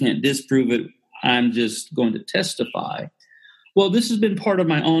prove it. You can't disprove it. I'm just going to testify. Well, this has been part of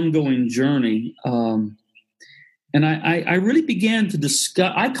my ongoing journey, and I really began to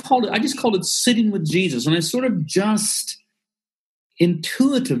discuss. I just called it sitting with Jesus, and I sort of just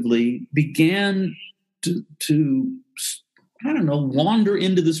intuitively began to wander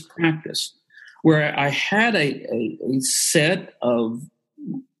into this practice where I had a set of.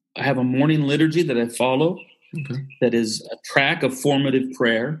 I have a morning liturgy that I follow. Okay. That is a track of formative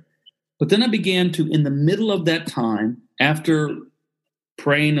prayer. But then I began to, in the middle of that time, after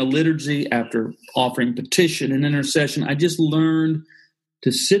praying a liturgy, after offering petition and intercession, I just learned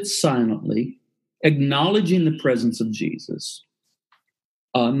to sit silently, acknowledging the presence of Jesus,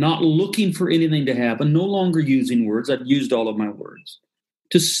 not looking for anything to happen, no longer using words. I've used all of my words.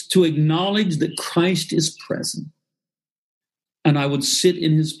 To acknowledge that Christ is present. And I would sit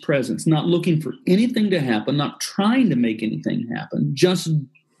in his presence, not looking for anything to happen, not trying to make anything happen, just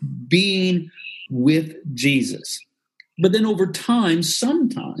being with Jesus. But then over time,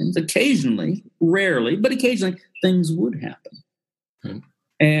 sometimes, occasionally, rarely, but occasionally, things would happen. Hmm.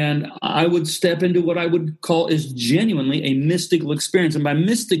 And I would step into what I would call is genuinely a mystical experience. And by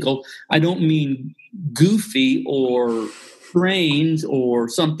mystical, I don't mean goofy or strange or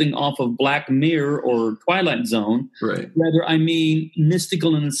something off of Black Mirror or Twilight Zone. Right. Rather, I mean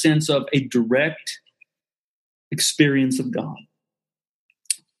mystical in the sense of a direct experience of God.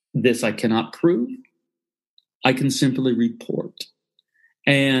 This I cannot prove. I can simply report.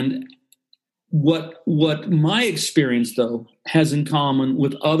 And what my experience, though, has in common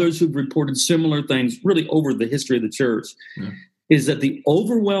with others who've reported similar things really over the history of the church is that the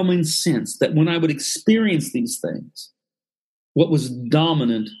overwhelming sense that when I would experience these things, what was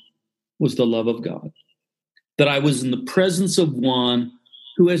dominant was the love of God. That I was in the presence of one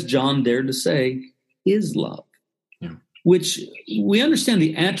who, as John dared to say, is love. Yeah. Which we understand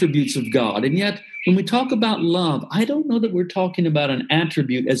the attributes of God. And yet, when we talk about love, I don't know that we're talking about an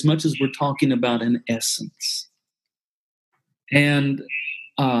attribute as much as we're talking about an essence. And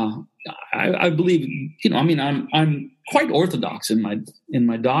I believe, I'm quite orthodox in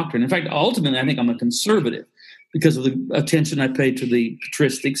my doctrine. In fact, ultimately, I think I'm a conservative because of the attention I pay to the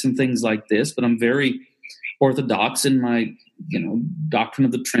patristics and things like this. But I'm very orthodox in my, doctrine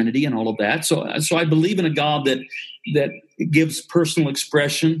of the Trinity and all of that. So I believe in a God that gives personal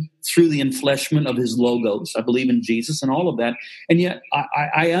expression through the enfleshment of his logos. I believe in Jesus and all of that. And yet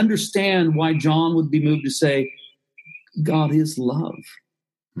I understand why John would be moved to say, God is love.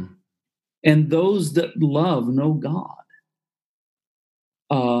 And those that love know God.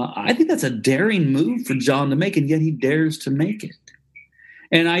 I think that's a daring move for John to make, and yet he dares to make it.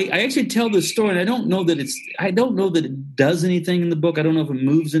 And I actually tell this story, and I don't know that it does anything in the book. I don't know if it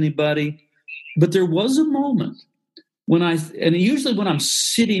moves anybody. But there was a moment and usually when I'm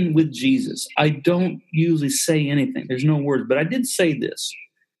sitting with Jesus, I don't usually say anything. There's no words, but I did say this.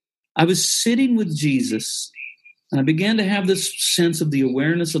 I was sitting with Jesus, and I began to have this sense of the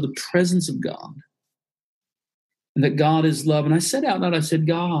awareness of the presence of God, and that God is love. And I said out loud, I said,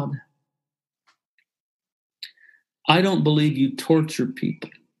 God, I don't believe you torture people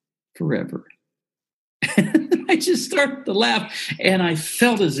forever. I just started to laugh, and I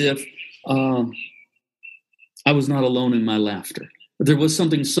felt as if I was not alone in my laughter. But there was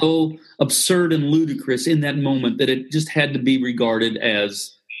something so absurd and ludicrous in that moment that it just had to be regarded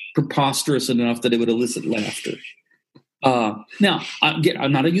as preposterous enough that it would elicit laughter. Now,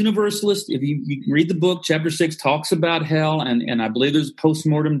 I'm not a universalist. If you read the book, chapter 6 talks about hell, and I believe there's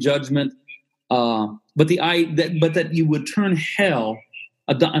post-mortem judgment. But that you would turn hell,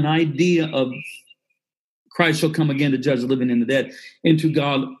 an idea of Christ shall come again to judge the living and the dead, into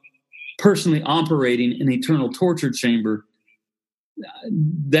God personally operating an eternal torture chamber,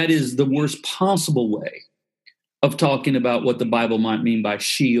 that is the worst possible way of talking about what the Bible might mean by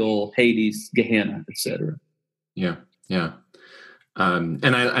Sheol, Hades, Gehenna, etc. Yeah. And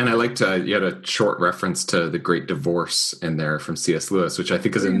I liked you had a short reference to The Great Divorce in there from C.S. Lewis, which I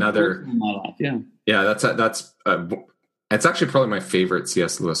think is another. That's it's actually probably my favorite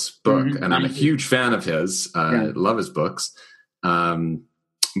C.S. Lewis book, and I'm a huge fan of his. I love his books.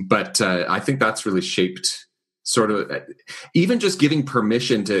 But I think that's really shaped sort of even just giving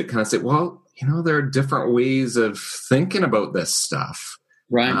permission to kind of say, well, there are different ways of thinking about this stuff.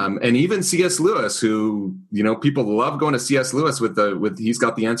 Right. And even C.S. Lewis, who, people love going to C.S. Lewis with he's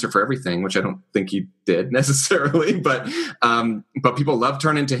got the answer for everything, which I don't think he did necessarily, but people love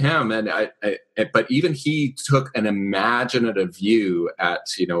turning to him. And but even he took an imaginative view at,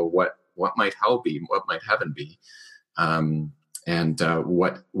 what might hell be, what might heaven be. And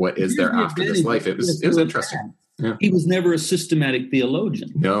what is there after this life? It was interesting. Yeah. He was never a systematic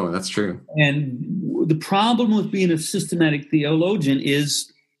theologian. No, that's true. And the problem with being a systematic theologian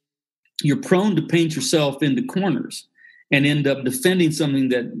is you're prone to paint yourself into corners and end up defending something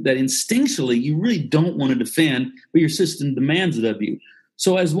that instinctually you really don't want to defend, but your system demands it of you.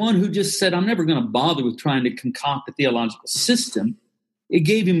 So as one who just said, I'm never going to bother with trying to concoct a theological system, it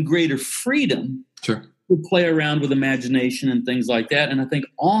gave him greater freedom. Sure. To play around with imagination and things like that. And I think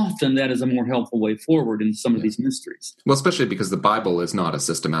often that is a more helpful way forward in some of these mysteries. Well, especially because the Bible is not a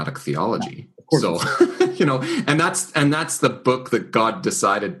systematic theology. So, and that's the book that God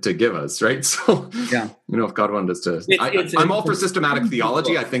decided to give us, right? So, if God wanted us to, I'm all for systematic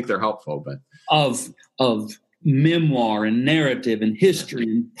theology. I think they're helpful, but of memoir and narrative and history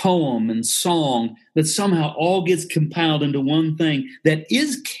and poem and song that somehow all gets compiled into one thing that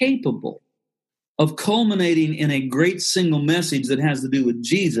is capable of culminating in a great single message that has to do with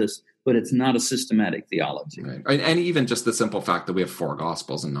Jesus, but it's not a systematic theology. Right. And even just the simple fact that we have 4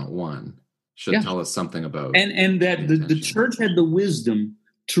 Gospels and not one should tell us something about. And that the church had the wisdom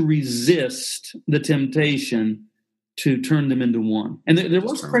to resist the temptation to turn them into one. And there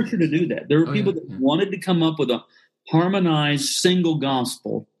was pressure to do that. There were people that wanted to come up with a harmonized single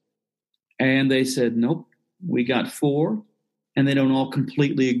gospel, and they said, nope, we got 4. And they don't all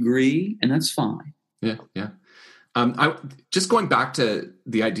completely agree, and that's fine. Yeah. I just going back to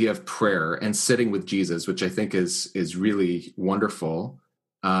the idea of prayer and sitting with Jesus, which I think is really wonderful.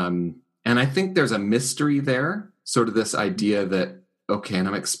 And I think there's a mystery there, sort of this idea that, okay, and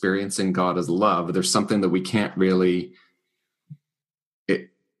I'm experiencing God as love. There's something that we can't really.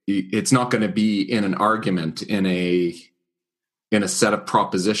 It's not going to be in an argument in a set of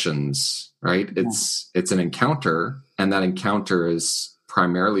propositions, right? Yeah. It's an encounter. And that encounter is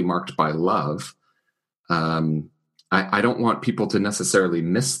primarily marked by love. I don't want people to necessarily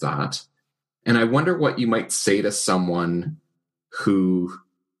miss that. And I wonder what you might say to someone who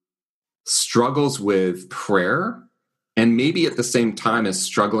struggles with prayer and maybe at the same time is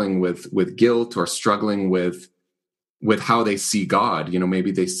struggling with guilt or struggling with how they see God.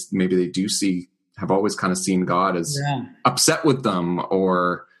 Maybe they do have always kind of seen God as upset with them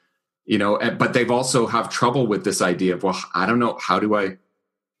or, but they've also have trouble with this idea of, well, I don't know,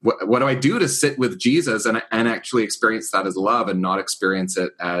 what do I do to sit with Jesus and actually experience that as love and not experience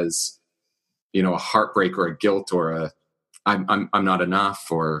it as, a heartbreak or a guilt or I'm not enough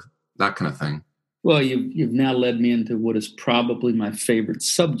or that kind of thing. Well, you've now led me into what is probably my favorite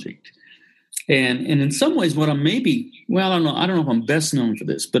subject. And in some ways what I don't know if I'm best known for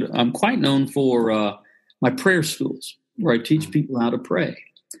this, but I'm quite known for my prayer schools where I teach people how to pray.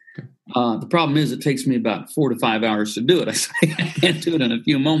 The problem is it takes me about 4 to 5 hours to do it. I can't do it in a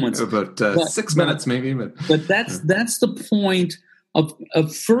few moments. About 6 minutes maybe. But that's the point of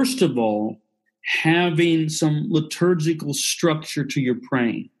first of all, having some liturgical structure to your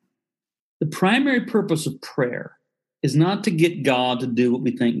praying. The primary purpose of prayer is not to get God to do what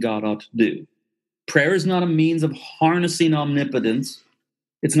we think God ought to do. Prayer is not a means of harnessing omnipotence.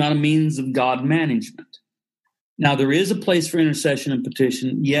 It's not a means of God management. Now, there is a place for intercession and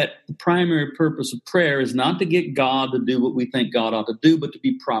petition, yet the primary purpose of prayer is not to get God to do what we think God ought to do, but to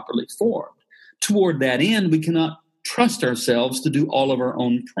be properly formed. Toward that end, we cannot trust ourselves to do all of our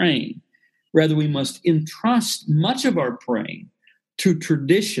own praying. Rather, we must entrust much of our praying to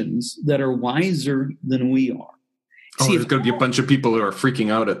traditions that are wiser than we are. See, there's going to be a bunch of people who are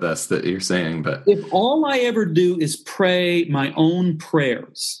freaking out at this that you're saying, but if all I ever do is pray my own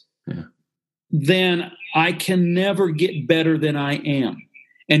prayers, then I can never get better than I am.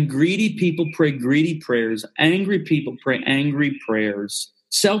 And greedy people pray greedy prayers. Angry people pray angry prayers.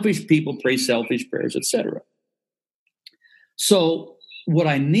 Selfish people pray selfish prayers, etc. So what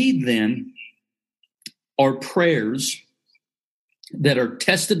I need then are prayers that are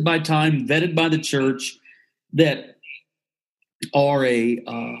tested by time, vetted by the church, that are a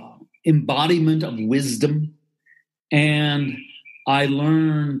embodiment of wisdom. And I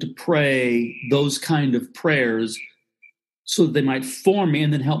learned to pray those kind of prayers so that they might form me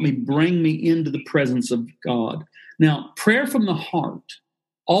and then help me bring me into the presence of God. Now, prayer from the heart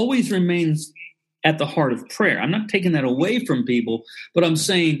always remains at the heart of prayer. I'm not taking that away from people, but I'm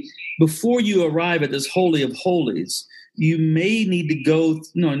saying before you arrive at this Holy of Holies, you may need to go,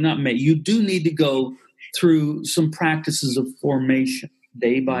 you do need to go through some practices of formation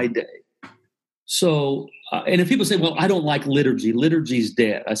day by day. So, and if people say, well, I don't like liturgy, liturgy's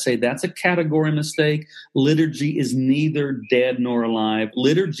dead. I say that's a category mistake. Liturgy is neither dead nor alive.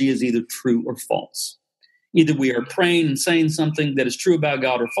 Liturgy is either true or false. Either we are praying and saying something that is true about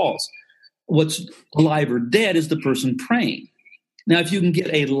God or false. What's alive or dead is the person praying. Now, if you can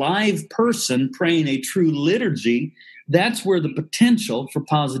get a live person praying a true liturgy, that's where the potential for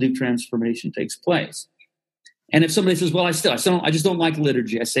positive transformation takes place. And if somebody says, well, I just don't like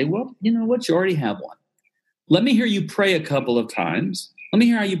liturgy, I say, well, you know what? You already have one. Let me hear you pray a couple of times. Let me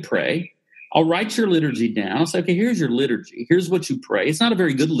hear how you pray. I'll write your liturgy down. I'll say, okay, here's your liturgy. Here's what you pray. It's not a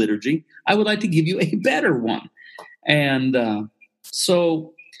very good liturgy. I would like to give you a better one. And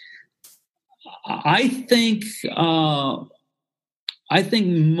so I think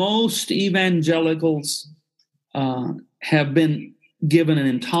most evangelicals have been given an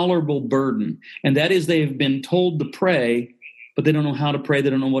intolerable burden, and that is they have been told to pray, but they don't know how to pray.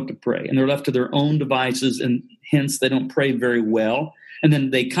 They don't know what to pray, and they're left to their own devices, and hence they don't pray very well. And then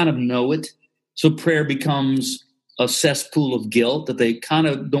they kind of know it, so prayer becomes a cesspool of guilt that they kind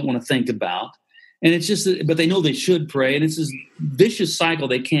of don't want to think about. And it's just, but they know they should pray, and it's this vicious cycle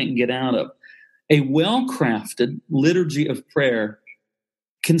they can't get out of. A well-crafted liturgy of prayer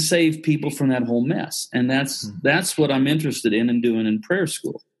can save people from that whole mess. And that's what I'm interested in and doing in prayer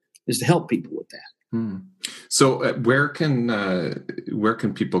school, is to help people with that. So where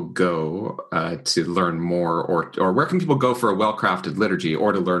can people go to learn more, or where can people go for a well-crafted liturgy,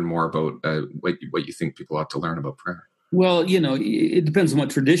 or to learn more about what you think people ought to learn about prayer? Well, it depends on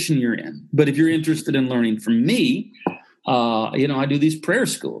what tradition you're in. But if you're interested in learning from me, I do these prayer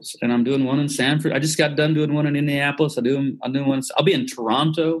schools, and I'm doing one in Sanford. I just got done doing one in Indianapolis. I'm doing one. I'll be in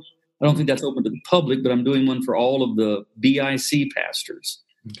Toronto. I don't think that's open to the public, but I'm doing one for all of the BIC pastors,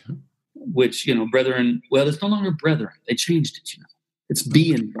 which, brethren, well, it's no longer brethren. They changed it, It's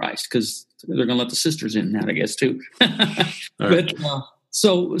be in Christ, because they're going to let the sisters in now, I guess, too. But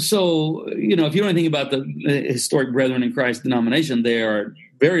so if you know anything about the historic Brethren in Christ denomination, they are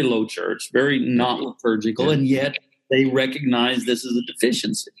very low church, very not liturgical, and yet they recognize this is a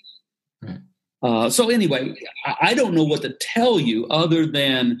deficiency. Right. So anyway, I don't know what to tell you other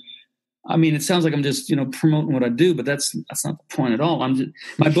than, it sounds like I'm just, promoting what I do, but that's not the point at all.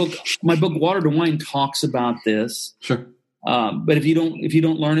 My book, Water to Wine, talks about this. Sure. But if you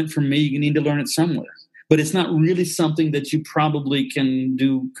don't learn it from me, you need to learn it somewhere. But it's not really something that you probably can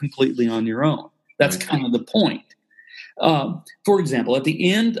do completely on your own. That's kind of the point. For example, at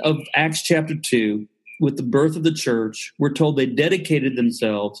the end of Acts chapter 2, with the birth of the church, we're told they dedicated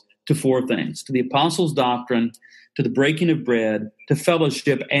themselves to four things: to the apostles' doctrine, to the breaking of bread, to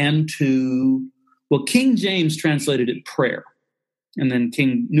fellowship, and to, King James translated it prayer. And then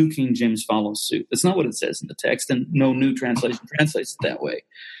New King James follows suit. That's not what it says in the text, and no new translation translates it that way.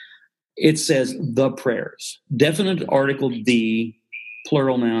 It says the prayers. Definite article the,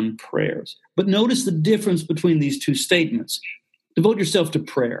 plural noun prayers. But notice the difference between these two statements. Devote yourself to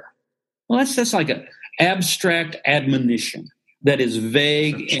prayer. Well, that's like an abstract admonition that is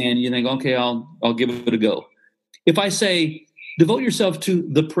vague, and you think, okay, I'll give it a go. If I say, devote yourself to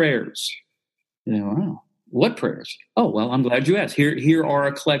the prayers, Wow. What prayers? Oh, well, I'm glad you asked. Here are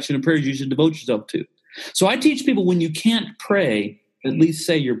a collection of prayers you should devote yourself to. So I teach people, when you can't pray, at least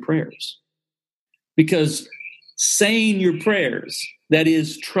say your prayers. Because saying your prayers, that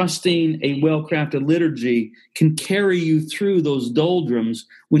is, trusting a well-crafted liturgy, can carry you through those doldrums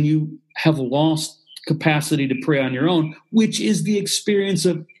when you have lost capacity to pray on your own, which is the experience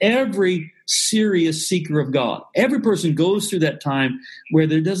of every serious seeker of God. Every person goes through that time where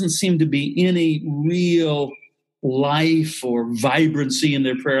there doesn't seem to be any real life or vibrancy in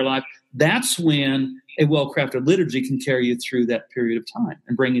their prayer life. That's when a well-crafted liturgy can carry you through that period of time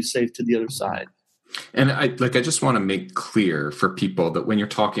and bring you safe to the other side. And I just want to make clear for people that when you're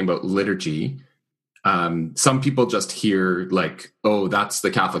talking about liturgy, some people just hear like, oh, that's the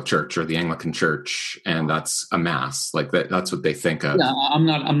Catholic Church or the Anglican Church, and that's a mass. Like that's what they think of. Yeah, I'm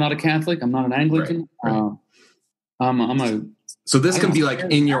not a Catholic. I'm not an Anglican. Right. I'm a. So this can be like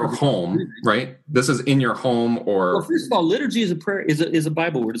in your home, right? This is in your home, or well, first of all, liturgy is a prayer is a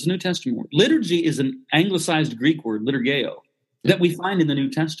Bible word. It's a New Testament word. Liturgy is an anglicized Greek word, liturgeo, that we find in the New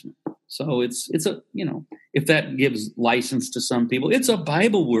Testament. So it's a, if that gives license to some people, it's a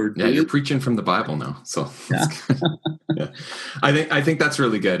Bible word. Yeah, you're preaching from the Bible now. So yeah. Yeah. I think that's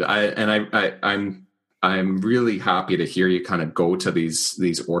really good. I'm really happy to hear you kind of go to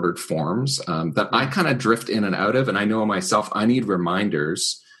these ordered forms that I kind of drift in and out of. And I know myself, I need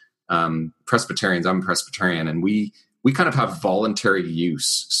reminders. Presbyterians, I'm a Presbyterian, and we kind of have voluntary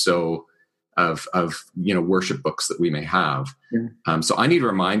use. So of worship books that we may have. Yeah. So I need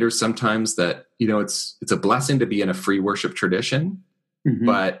reminders sometimes that, it's a blessing to be in a free worship tradition, mm-hmm.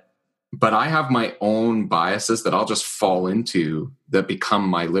 but I have my own biases that I'll just fall into that become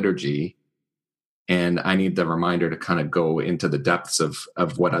my liturgy. And I need the reminder to kind of go into the depths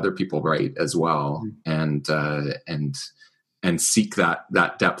of what other people write as well, mm-hmm. and seek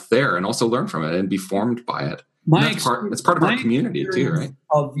that depth there, and also learn from it and be formed by it. It's part of our community too, right?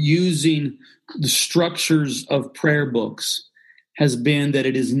 Of using the structures of prayer books has been that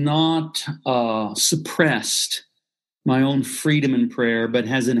it is not suppressed my own freedom in prayer, but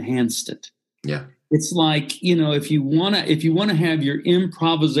has enhanced it. Yeah, it's like, if you want to have your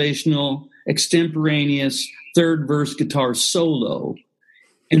improvisational, extemporaneous third verse guitar solo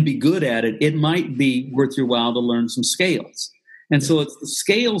and be good at it, it might be worth your while to learn some scales. And so it's the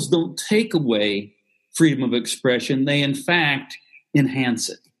scales don't take away freedom of expression. They, in fact, enhance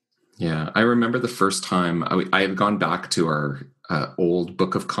it. Yeah. I remember the first time I had gone back to our old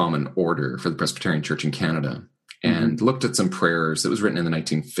Book of Common Order for the Presbyterian Church in Canada and mm-hmm. looked at some prayers that was written in the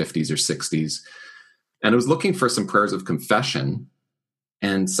 1950s or 60s. And I was looking for some prayers of confession.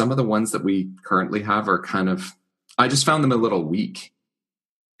 And some of the ones that we currently have are I just found them a little weak.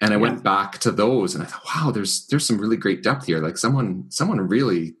 And I went back to those and I thought, wow, there's some really great depth here. Like someone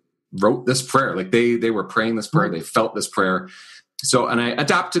really wrote this prayer. Like they were praying this prayer. They felt this prayer. So, and I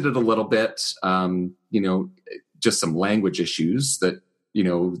adapted it a little bit, just some language issues that,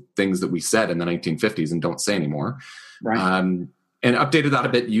 things that we said in the 1950s and don't say anymore. Right. And updated that a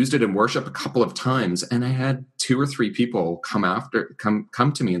bit, used it in worship a couple of times. And I had 2 or 3 people come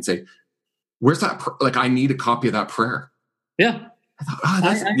to me and say, where's that? I need a copy of that prayer. Yeah. I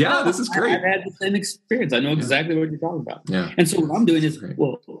thought, this is great. I've had the same experience. I know exactly what you're talking about. Yeah. And so what I'm doing is,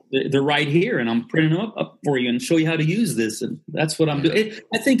 they're right here, and I'm printing them up for you and show you how to use this. And that's what I'm doing.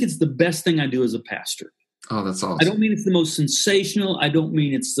 I think it's the best thing I do as a pastor. Oh, that's awesome. I don't mean it's the most sensational. I don't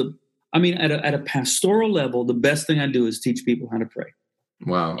mean at a pastoral level, the best thing I do is teach people how to pray.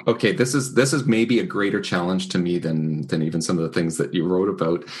 Wow. Okay. This is maybe a greater challenge to me than even some of the things that you wrote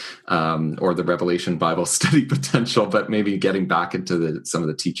about, or the Revelation Bible Study potential, but maybe getting back into some of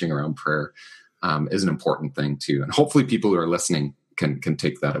the teaching around prayer, is an important thing too. And hopefully people who are listening can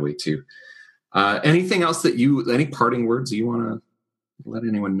take that away too. Anything else any parting words that you want to let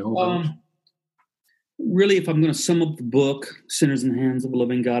anyone know about? Really, if I'm going to sum up the book, Sinners in the Hands of a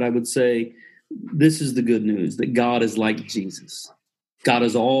Loving God, I would say this is the good news, that God is like Jesus. God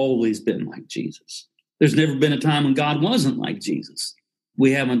has always been like Jesus. There's never been a time when God wasn't like Jesus.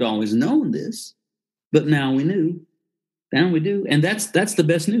 We haven't always known this, but now we knew. Now we do. And that's the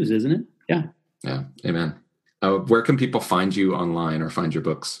best news, isn't it? Yeah. Yeah. Amen. Where can people find you online or find your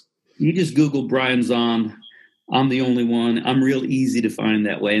books? You just Google Brian Zahnd. I'm the only one. I'm real easy to find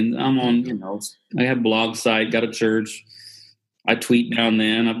that way. And I'm on, I have a blog site, got a church. I tweet now and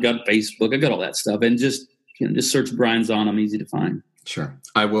then. I've got Facebook. I've got all that stuff. And just search Brian Zahnd. I'm easy to find. Sure.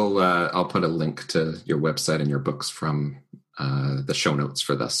 I will. I'll put a link to your website and your books from the show notes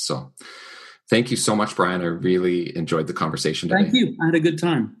for this. So thank you so much, Brian. I really enjoyed the conversation today. Thank you. I had a good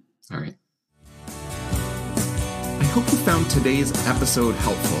time. All right. I hope you found today's episode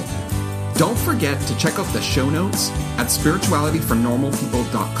helpful. Don't forget to check out the show notes at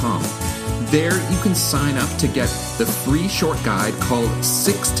spiritualityfornormalpeople.com. There you can sign up to get the free short guide called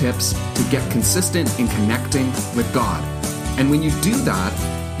 6 Tips to Get Consistent in Connecting with God. And when you do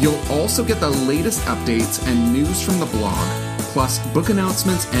that, you'll also get the latest updates and news from the blog, plus book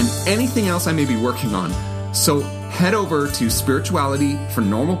announcements and anything else I may be working on. So head over to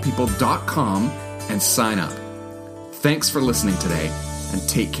spiritualityfornormalpeople.com and sign up. Thanks for listening today, and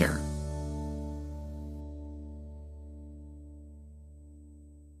take care.